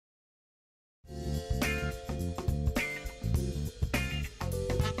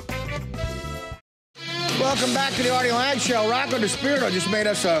welcome back to the Artie Lange Show. Rocco DeSpirito just made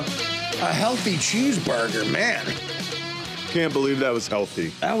us a healthy cheeseburger, man. Can't believe that was healthy.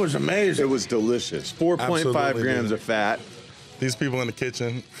 That was amazing. It was delicious. 4.5 grams of fat. These people in the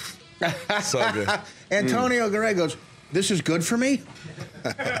kitchen, so good. Antonio Garay goes, this is good for me?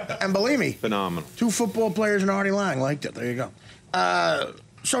 And believe me, Phenomenal. 2 football players and Artie Lange liked it. There you go.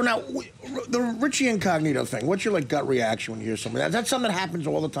 So now, the Richie Incognito thing, what's your gut reaction when you hear something? Is that something that happens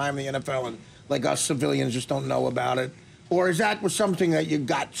all the time in the NFL and us civilians just don't know about it? Or is that something that you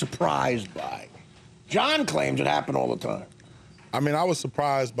got surprised by? John claims it happened all the time. I mean, I was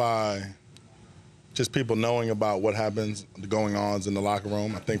surprised by just people knowing about what happens, the going-ons in the locker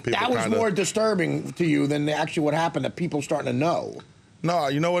room. I think people that was more disturbing to you than actually what happened, that people starting to know. No,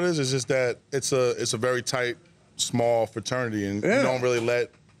 you know what it is? It's just that it's a very tight, small fraternity, and you don't really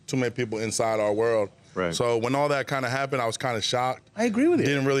let too many people inside our world. Right. So when all that kind of happened, I was kind of shocked. I agree with you.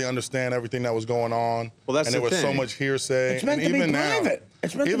 Didn't really understand everything that was going on. Well, that's and the there was thing. so much hearsay. It's meant and to be even private.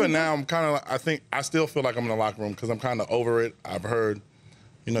 It's meant to even be now, I'm kind of. I still feel like I'm in the locker room because I'm kind of over it. I've heard,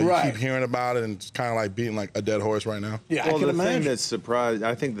 you keep hearing about it, and it's kind of like beating like a dead horse right now. Yeah, well, I can the imagine. thing that surprised,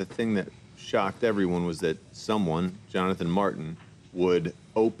 I think the thing that shocked everyone was that someone, Jonathan Martin, would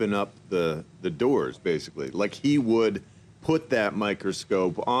open up the doors, basically. Like he would put that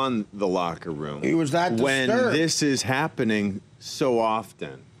microscope on the locker room. He was that when disturbed. this is happening so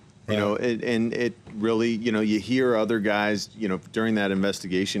often. You know, and it really, you hear other guys, during that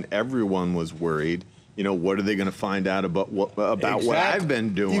investigation, everyone was worried. What are they going to find out about what I've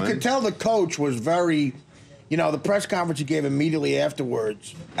been doing? You could tell the coach was very, the press conference he gave immediately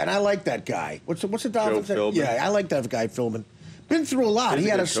afterwards, and I like that guy. What's the Dolphins? Philbin. Yeah, I like that guy, Philbin. Been through a lot. He's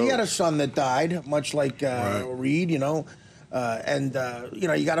He a had good a coach. son that died, much like Reed, you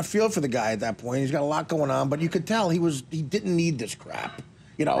got to feel for the guy at that point. He's got a lot going on, but you could tell he didn't need this crap.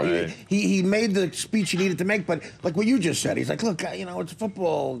 Right. He made the speech he needed to make, but like what you just said, he's like, look, it's a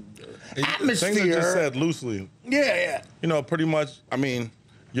football atmosphere. Things are just said loosely. Yeah. Pretty much. I mean,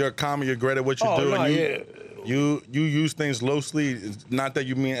 you're a comic. You're great at what you do, and you use things loosely. It's not that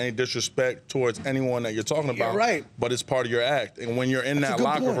you mean any disrespect towards anyone that you're talking about. You're right. But it's part of your act. And when you're in That's a that good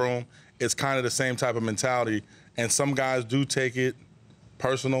locker point. room, it's kind of the same type of mentality. And some guys do take it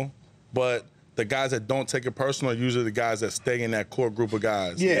personal, but the guys that don't take it personal are usually the guys that stay in that core group of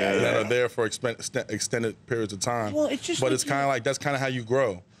guys that are there for extended periods of time. Well, it's just but like it's kind of like that's kind of how you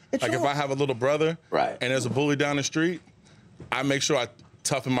grow. It's Like if all- I have a little brother and there's a bully down the street, I make sure I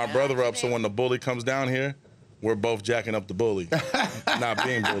toughen my brother up so when the bully comes down here, we're both jacking up the bully, not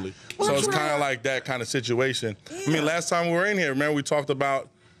being bullied. So it's kind of like that kind of situation. I mean, last time we were in here, remember we talked about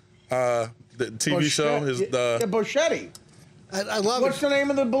the TV show? Boschetti. I love What's the name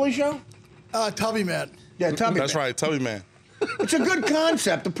of the bully show? Tubby Man. Yeah, Tubby That's Man. right, Tubby Man. It's a good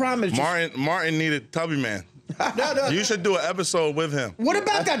concept. The problem is just, Martin needed Tubby Man. No. You should do an episode with him. what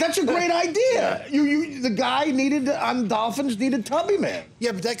about that? That's a great idea. The guy on Dolphins needed Tubby Man.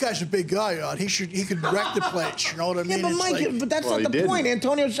 Yeah, but that guy's a big guy. He could wreck the place. You know what I mean? Yeah, but It's Mike, like- but that's Well, not he the point. didn't.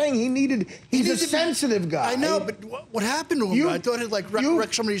 Antonio's saying he's needed a to be- sensitive guy. I know, but what happened to him? I thought he'd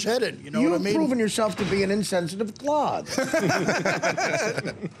wreck somebody's head in. You know what I You've mean? proven yourself to be an insensitive clod.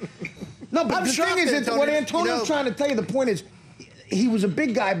 No, but I'm the shocked thing is, that what Antonio- Antonio's trying to tell you, the point is, he was a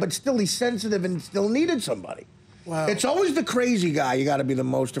big guy, but still he's sensitive and still needed somebody. Wow. It's always the crazy guy you got to be the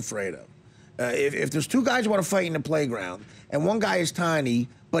most afraid of. If there's 2 guys who want to fight in the playground, and one guy is tiny,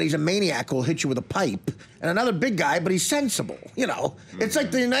 but he's a maniac who'll hit you with a pipe, and another big guy, but he's sensible, It's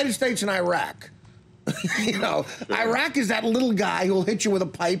like the United States and Iraq. Iraq is that little guy who'll hit you with a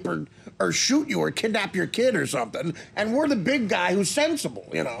pipe or shoot you or kidnap your kid or something, and we're the big guy who's sensible,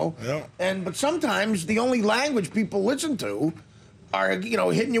 Yeah. But sometimes the only language people listen to are,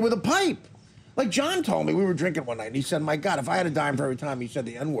 hitting you with a pipe. Like John told me, we were drinking one night, and he said, my God, if I had a dime for every time he said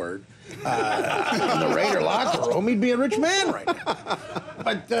the N-word in the Raider locker room, he'd be a rich man right now.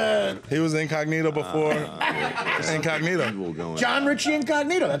 But He was incognito before incognito. John Ritchie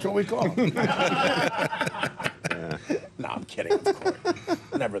Incognito, that's what we call him. No, I'm kidding, of course.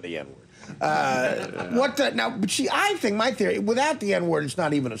 Never the N-word. Now, but see, I think my theory, without the N-word, it's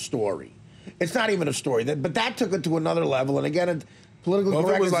not even a story. It's not even a story. But that took it to another level, and again, political Well,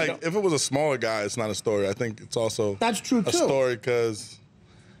 correctness. if it was a smaller guy, it's not a story. I think it's also That's true, a too. story because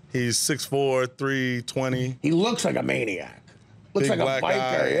he's 6'4", 320. He looks like a maniac. Looks Big like a black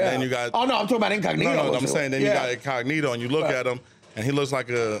biker, guy, yeah. then you got- Oh, no, I'm talking about Incognito. No, I'm saying then you got Yeah. incognito, and you look at him, and he looks like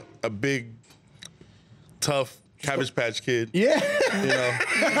a big, tough Cabbage Patch Kid. Yeah.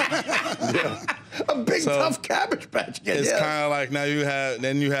 Yeah. A big, So, tough Cabbage Patch Kid. It's yeah. kind of like now you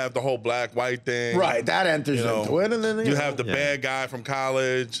have the whole black-white thing. Right, that enters into it. And then, you have the bad guy from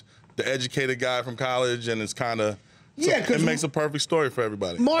college, the educated guy from college, and it's kind of it makes a perfect story for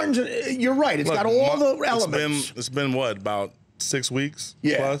everybody. Martin's, you're right. It's got all the elements. It's been what, about 6 weeks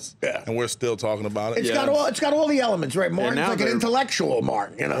plus, and we're still talking about it. It's got all the elements, right? Martin's like an intellectual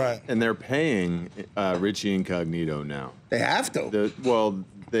Martin, you know. Right. And they're paying Richie Incognito now. They have to.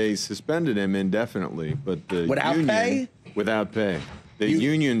 They suspended him indefinitely, but the Without pay? Without pay. The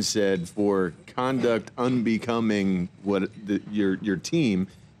union said for conduct unbecoming your team,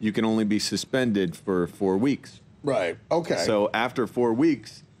 you can only be suspended for 4 weeks. Right. Okay. So after 4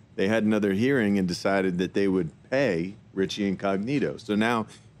 weeks, they had another hearing and decided that they would pay Richie Incognito. So now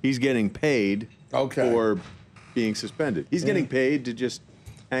he's getting paid for being suspended. He's getting paid to just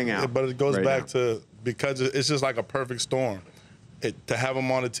hang out. Yeah, but it goes back to, because it's just like a perfect storm. To have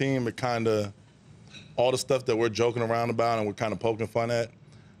him on the team, it kind of, all the stuff that we're joking around about and we're kind of poking fun at,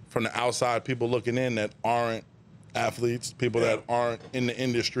 from the outside, people looking in that aren't athletes, people that aren't in the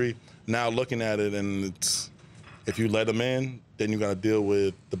industry, now looking at it, and it's, if you let them in, then you got to deal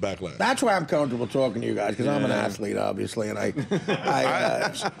with the backlash. That's why I'm comfortable talking to you guys, because I'm an athlete, obviously, and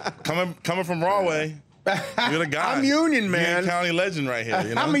coming from Rawway, you're the guy. I'm Union, man. You're a county legend right here.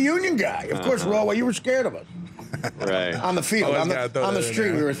 You know? I'm a Union guy. Of course, Rawway, you were scared of us. Right. On the field, on the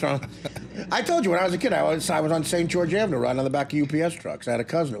street, we were throwing. I told you when I was a kid, I was on St. George Avenue riding on the back of UPS trucks. I had a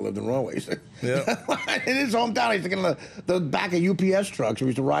cousin that lived in Rawway. In his hometown, he used to get on the back of UPS trucks. We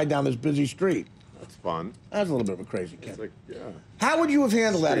used to ride down this busy street. That's fun. I was a little bit of a crazy kid. Like, How would you have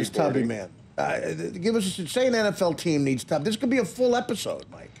handled that as Tubby, man? Give us say an NFL team needs Tubby. This could be a full episode,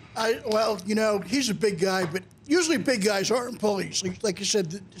 Mike. Well, you know, he's a big guy, but usually big guys aren't bullies. Like you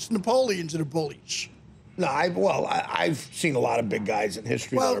said, it's Napoleons that are bullies. No, I've seen a lot of big guys in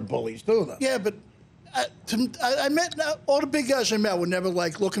history that are bullies too, though. Yeah, but I met all the big guys I met were never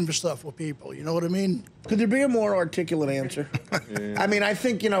like looking for stuff with people. You know what I mean? Could there be a more articulate answer? I mean, I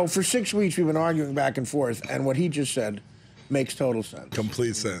think, for 6 weeks we've been arguing back and forth, and what he just said makes total sense.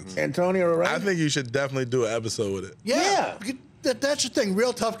 Complete sense. Antonio, right? I think you should definitely do an episode with it. Yeah. That's the thing.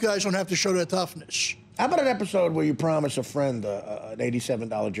 Real tough guys don't have to show their toughness. How about an episode where you promise a friend an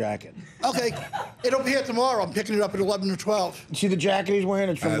 $87 jacket? Okay. It'll be here tomorrow. I'm picking it up at 11 or 12. You see the jacket he's wearing?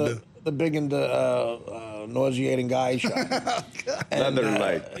 It's from the big and nauseating guy shop.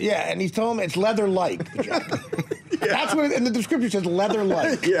 Leather-like. Yeah, and he's told me it's leather-like, the jacket. That's what in the description says,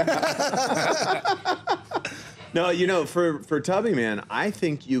 leather-like. No, for Tubby, man, I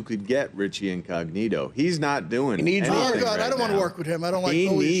think you could get Richie Incognito. He's not doing anything. Oh, God, right I don't want to work with him. I don't like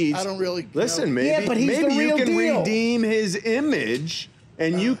bullies. I don't really. Listen, maybe, yeah, but he's maybe the real you can deal. redeem his image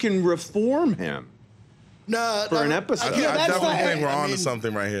and you can reform him. No, for an episode. I definitely think we're on to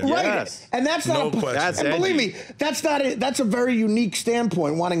something right here. Right. Yes. And that's not question. That's and believe me, that's a very unique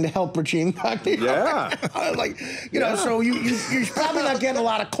standpoint, wanting to help Richie Incognito. Yeah. So you're probably not getting a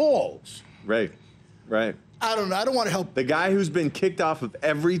lot of calls. Right. I don't know. I don't want to help. The guy who's been kicked off of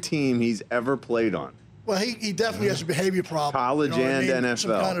every team he's ever played on. Well, he definitely has a behavior problem. College and NFL.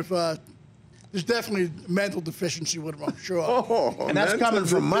 Some kind of, there's definitely mental deficiency with him, I'm sure. And that's coming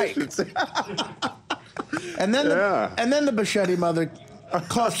from Mike. And then the Bichetti mother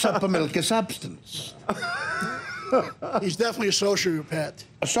coughs up a milky substance. He's definitely a sociopath.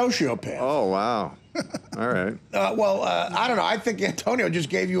 A sociopath. Oh, wow. All right. I don't know. I think Antonio just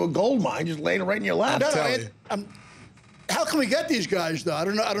gave you a gold mine, just laid it right in your lap. How can we get these guys, though? I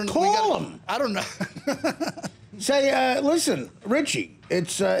don't know. Call them. I don't know. Say, listen, Richie,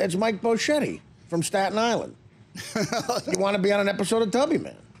 it's Mike Bichetti from Staten Island. You want to be on an episode of Tubby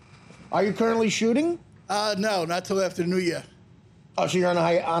Man? Are you currently shooting? No, not till after the New Year. Oh, so you're on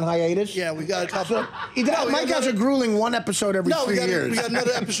hiatus? Yeah, we got a couple. Mike has a grueling one episode every 3 years. We got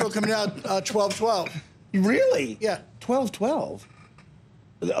another episode coming out 12/12. Really? Yeah. 12/12?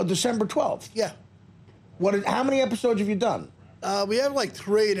 December 12th? Yeah. How many episodes have you done? We have like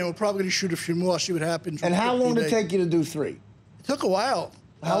 3, and then we're probably going to shoot a few more, see what happens. And how long did it take you to do 3? It took a while.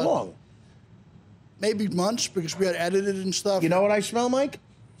 How long? Maybe months, because we had edited and stuff. You know what I smell, Mike?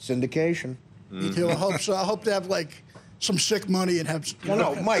 Syndication. Me too. I hope so. I hope to have like some sick money and have.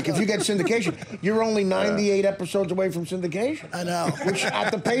 No, Mike. If you get syndication, you're only 98 episodes away from syndication. I know. Which,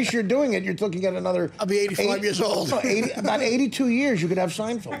 at the pace you're doing it, you're looking at another. I'll be 85 years old. About 82 years, you could have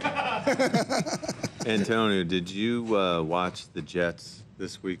Seinfeld. Antonio, did you watch the Jets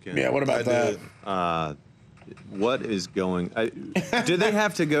this weekend? Yeah. What about that? What is going? Do they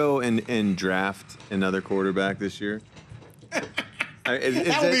have to go and draft another quarterback this year?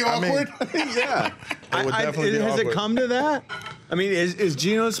 That would be awkward. Yeah. It would definitely be has awkward. it come to that? I mean, is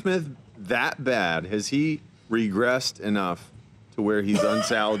Geno Smith that bad? Has he regressed enough to where he's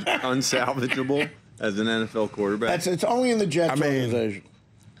unsalvageable as an NFL quarterback? It's only in the Jets organization.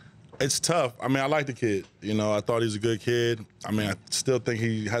 It's tough. I mean, I like the kid. You know, I thought he's a good kid. I mean, I still think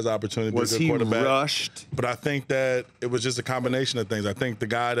he has the opportunity to be a good quarterback. Was he rushed? But I think that it was just a combination of things. I think the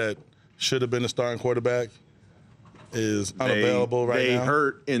guy that should have been the starting quarterback is unavailable right now. They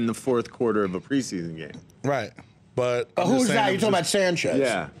hurt in the fourth quarter of a preseason game. Right. But who's that? You're talking about Sanchez?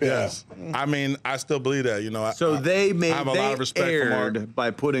 Yeah. Yes. I mean, I still believe that. You know, so I have a lot of respect for Mark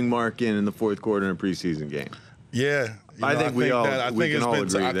by putting Mark in the fourth quarter in a preseason game. Yeah. I think we can all agree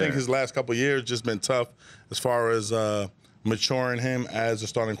there. I think his last couple of years just been tough as far as maturing him as a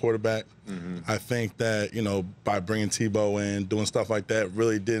starting quarterback. Mm-hmm. I think that, you know, by bringing Tebow in, doing stuff like that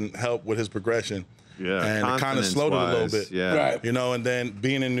really didn't help with his progression. Yeah. And it kind of slowed it a little bit. Yeah. Right. You know, and then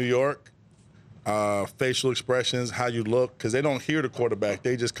being in New York, facial expressions, how you look, because they don't hear the quarterback.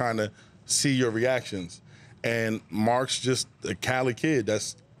 They just kind of see your reactions. And Mark's just a Cali kid.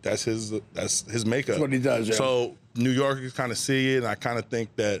 That's his makeup. That's what he does, yeah. So New Yorkers kind of see it, and I kind of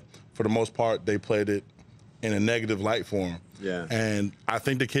think that for the most part they played it in a negative light for him. Yeah. And I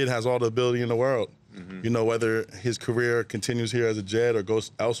think the kid has all the ability in the world. Mm-hmm. You know, whether his career continues here as a Jet or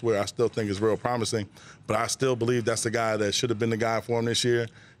goes elsewhere, I still think is real promising. But I still believe that's the guy that should have been the guy for him this year.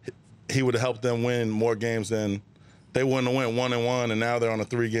 He would have helped them win more games than they wouldn't have went 1-1, and now they're on a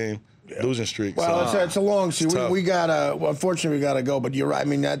 3-game losing streak. Well, so, it's a long season. We gotta. Well, unfortunately, we gotta go. But you're right. I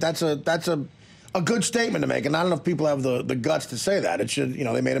mean, that's a good statement to make, and I don't know if people have the guts to say that. It should, you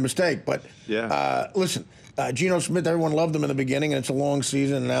know, they made a mistake. But listen, Geno Smith, everyone loved him in the beginning, and it's a long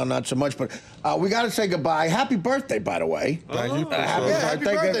season, and now not so much. But we got to say goodbye. Happy birthday, by the way. Thank you. Happy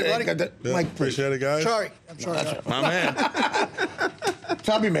birthday, buddy. Mike, please. Appreciate it, guys. Sorry. I'm sorry. My man.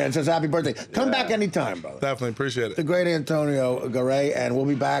 Tubby Man says happy birthday. Come back anytime, brother. Definitely appreciate it. The great Antonio Garay, and we'll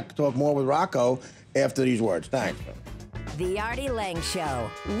be back to talk more with Rocco after these words. Thanks. The Artie Lange Show,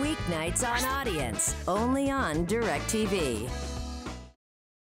 weeknights on Audience, only on DirecTV.